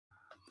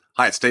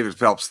Hi, it's David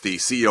Phelps, the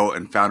CEO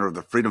and founder of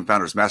the Freedom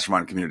Founders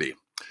Mastermind community.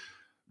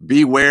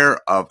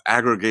 Beware of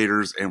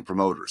aggregators and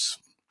promoters.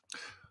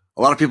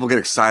 A lot of people get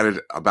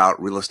excited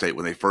about real estate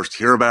when they first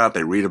hear about it,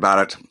 they read about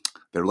it.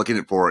 They're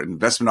looking for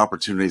investment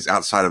opportunities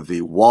outside of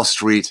the Wall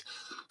Street,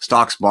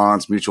 stocks,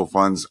 bonds, mutual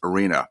funds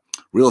arena.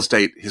 Real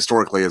estate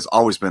historically has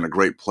always been a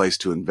great place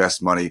to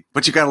invest money,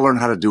 but you got to learn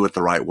how to do it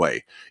the right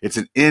way. It's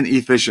an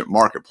inefficient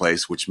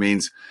marketplace, which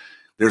means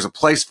there's a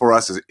place for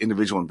us as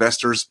individual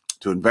investors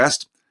to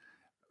invest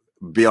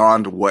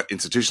beyond what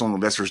institutional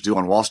investors do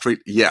on Wall Street.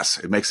 Yes,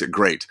 it makes it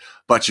great,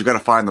 but you've got to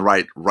find the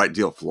right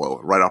deal flow,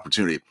 right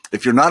opportunity.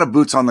 If you're not a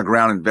boots on the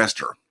ground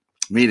investor,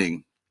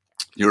 meaning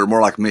you're more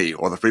like me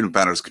or the Freedom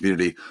Founders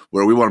community,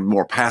 where we want to be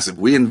more passive,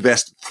 we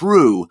invest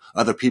through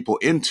other people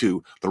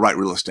into the right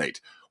real estate.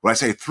 When I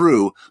say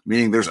through,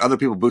 meaning there's other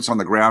people boots on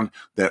the ground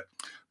that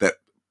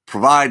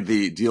provide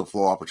the deal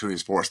flow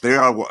opportunities for us. They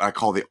are what I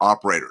call the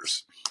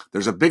operators.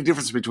 There's a big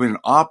difference between an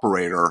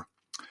operator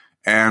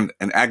and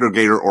an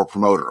aggregator or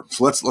promoter.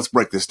 So let's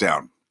break this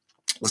down.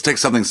 Let's take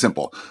something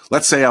simple.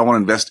 Let's say I want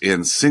to invest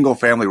in single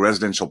family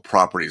residential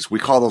properties. We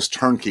call those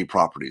turnkey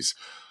properties.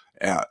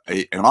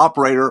 An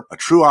operator, a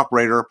true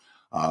operator,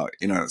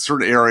 in a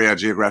certain area,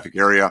 geographic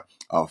area,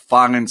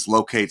 finds,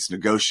 locates,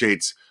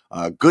 negotiates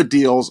good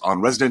deals on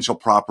residential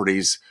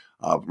properties,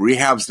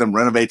 rehabs them,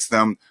 renovates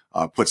them,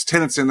 puts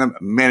tenants in them,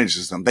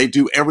 manages them. They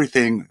do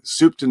everything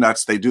soup to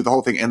nuts. They do the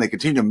whole thing, and they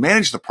continue to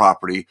manage the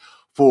property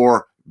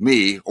for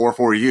me or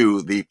for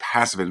you, the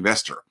passive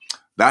investor.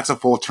 That's a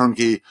full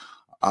turnkey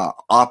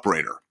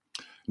operator.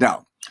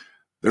 Now,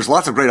 there's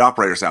lots of great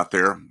operators out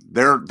there.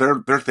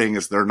 Their thing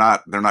is they're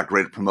not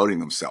great at promoting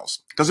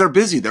themselves because they're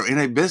busy. They're in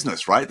a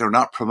business, right? They're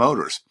not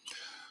promoters.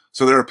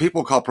 So there are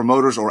people called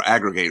promoters or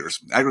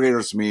aggregators.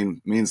 Aggregators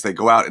means they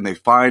go out and they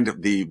find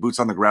the boots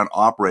on the ground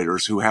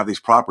operators who have these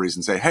properties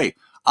and say, hey,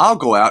 I'll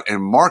go out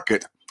and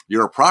market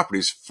your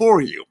properties for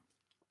you.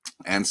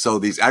 And so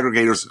these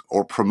aggregators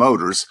or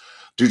promoters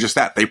do just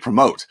that. They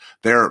promote.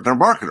 They're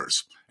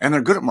marketers, and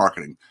they're good at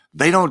marketing.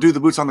 They don't do the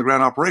boots on the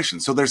ground operation.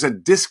 So there's a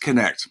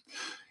disconnect.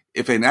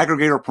 If an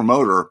aggregator or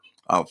promoter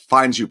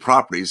finds you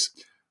properties,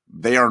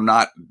 they are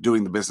not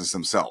doing the business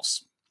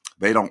themselves.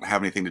 They don't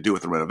have anything to do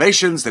with the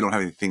renovations. They don't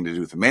have anything to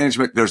do with the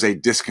management. There's a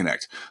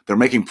disconnect. They're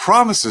making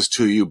promises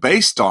to you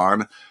based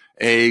on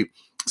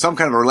some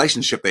kind of a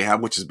relationship they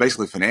have, which is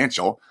basically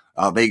financial.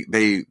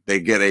 They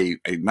get a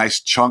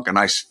nice chunk, a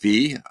nice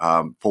fee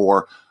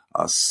for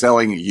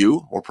selling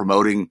you or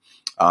promoting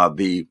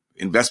the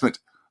investment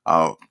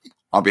on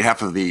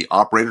behalf of the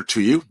operator to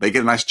you. They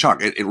get a nice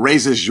chunk. It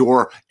raises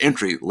your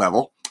entry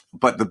level.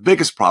 But the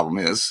biggest problem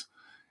is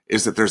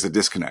that there's a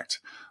disconnect.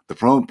 The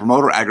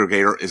promoter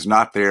aggregator is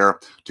not there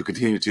to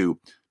continue to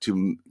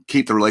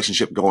keep the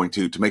relationship going,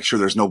 to make sure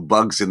there's no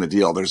bugs in the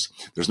deal. There's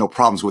no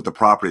problems with the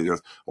property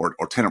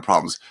or tenant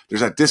problems.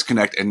 There's that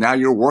disconnect. And now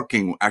you're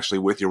working actually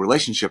with your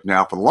relationship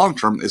now for the long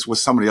term is with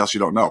somebody else you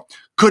don't know.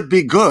 Could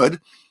be good,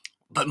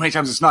 but many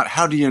times it's not.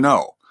 How do you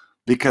know?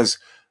 Because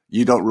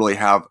you don't really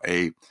have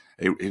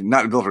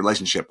not built a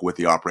relationship with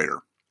the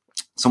operator.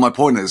 So my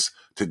point is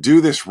to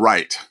do this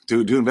right,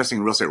 to do investing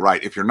in real estate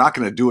right. If you're not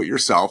going to do it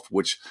yourself,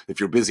 which if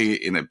you're busy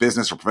in a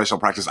business or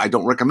professional practice, I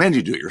don't recommend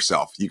you do it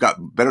yourself. You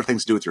got better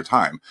things to do with your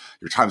time.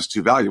 Your time is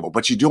too valuable,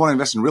 but you do want to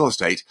invest in real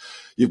estate.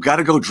 You've got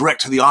to go direct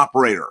to the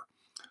operator.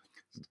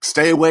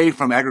 Stay away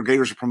from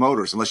aggregators or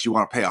promoters unless you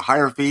want to pay a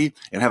higher fee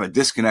and have a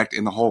disconnect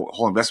in the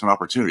whole investment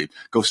opportunity.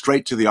 Go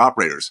straight to the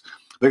operators.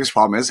 The biggest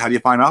problem is, how do you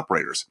find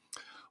operators?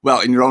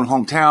 Well, in your own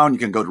hometown, you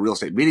can go to real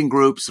estate meeting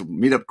groups,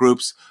 meetup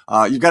groups.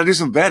 You've got to do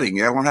some vetting. You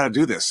got to learn how to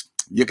do this.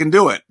 You can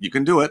do it. You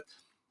can do it.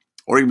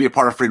 Or you can be a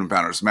part of Freedom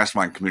Founders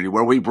Mastermind community,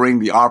 where we bring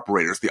the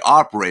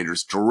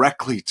operators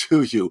directly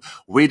to you.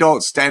 We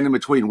don't stand in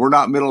between. We're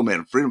not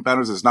middlemen. Freedom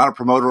Founders is not a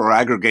promoter or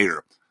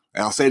aggregator.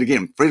 And I'll say it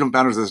again. Freedom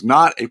Founders is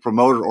not a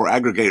promoter or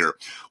aggregator.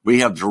 We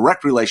have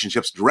direct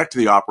relationships, direct to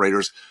the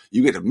operators.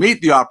 You get to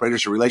meet the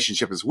operators. Your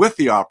relationship is with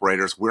the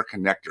operators. We're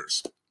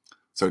connectors.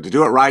 So to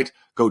do it right,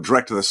 go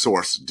direct to the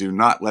source. Do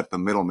not let the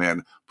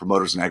middlemen,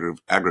 promoters, and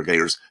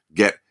aggregators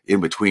get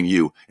in between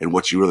you and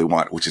what you really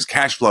want, which is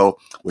cash flow,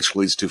 which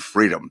leads to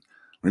freedom.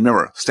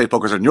 Remember, stay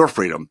focused on your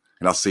freedom,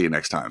 and I'll see you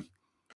next time.